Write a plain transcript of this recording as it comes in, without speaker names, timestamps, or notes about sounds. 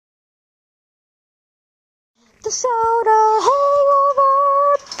The Soda Hangover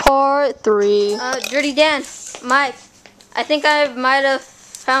Part 3. Dirty Dan, Mike, I think I might have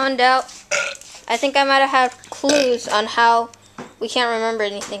found out. I think I might have had clues on how we can't remember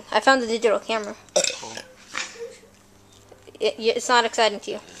anything. I found the digital camera. It's not exciting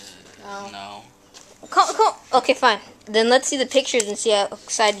to you? No. Come. Okay, fine. Then let's see the pictures and see how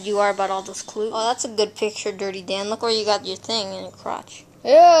excited you are about all those clues. Oh, that's a good picture, Dirty Dan. Look where you got your thing in your crotch.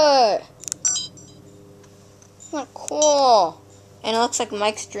 Yeah. Not cool. And it looks like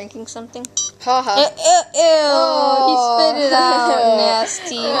Mike's drinking something. Haha. Ew, he spit it out.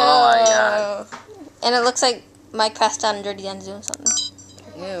 Nasty. Oh my god. And it looks like Mike passed out and Dirty Dan's doing something.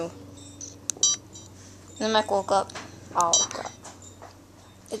 Ew. And then Mike woke up. Oh, God.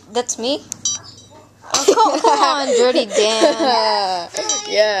 That's me? Oh, come on, Dirty Dan.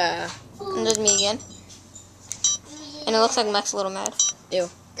 Yeah. And there's me again. And it looks like Mike's a little mad. Ew.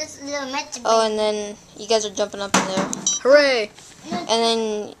 Oh, and then you guys are jumping up in there. Hooray. And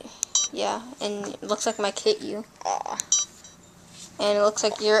then, yeah, and it looks like Mike hit you. Aw. And it looks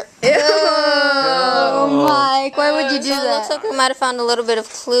like you're... Ew. Oh, Mike, why would you do that? It looks like we might have found a little bit of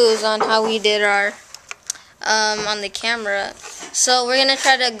clues on how we did our, on the camera. So we're going to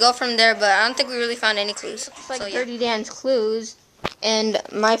try to go from there, but I don't think we really found any clues. It's like Dirty Dan's clues, and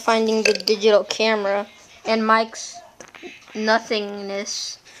my finding the digital camera, and Mike's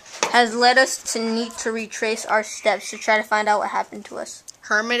nothingness has led us to need to retrace our steps to try to find out what happened to us.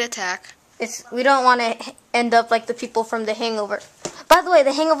 Hermit attack. We don't want to end up like the people from The Hangover. By the way,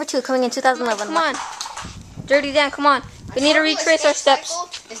 The Hangover 2 coming in 2011. Come on. Dirty Dan, come on. We need to retrace our steps.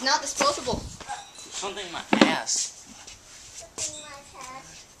 It's not disposable. Something in my ass.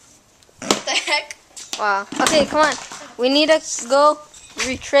 What the heck? Wow. Okay, come on. We need to go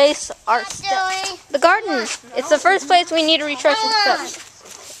retrace our steps. The garden. It's the first place we need to retrace our steps.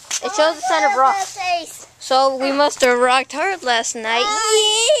 It shows the sign of rock. So we must have rocked hard last night.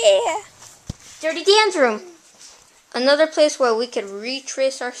 Yeah. Dirty Dan's room. Another place where we could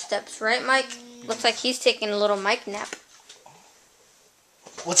retrace our steps. Right, Mike? Looks like he's taking a little Mike nap.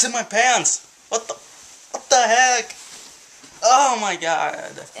 What's in my pants? What the heck? Oh my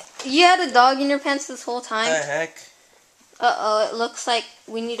god. You had a dog in your pants this whole time? What the heck? Uh-oh, it looks like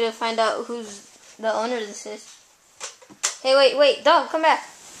we need to find out who's the owner of this is. Hey, wait, dog, come back.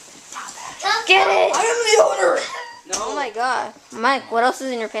 Get it! I am the owner! No. Oh my god. Mike, what else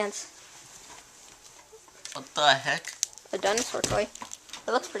is in your pants? What the heck? A dinosaur toy.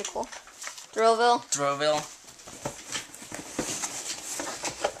 That looks pretty cool. Thrillville.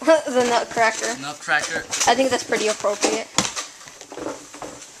 The Nutcracker. Nutcracker. I think that's pretty appropriate.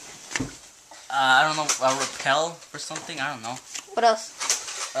 I don't know, a repel or something? I don't know. What else?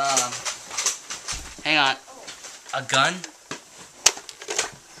 Hang on. A gun?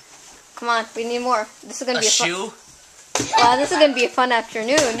 Come on, we need more. This is gonna be a shoe? Wow, this is gonna be a fun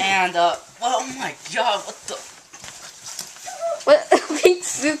afternoon. And, oh my god, what the... What? Big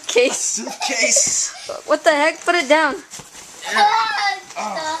suitcase. Suitcase. What the heck? Put it down.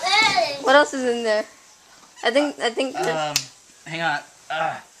 Oh. What else is in there? I think. Hang on.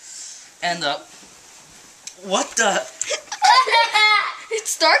 And, what the...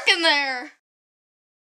 It's dark in there.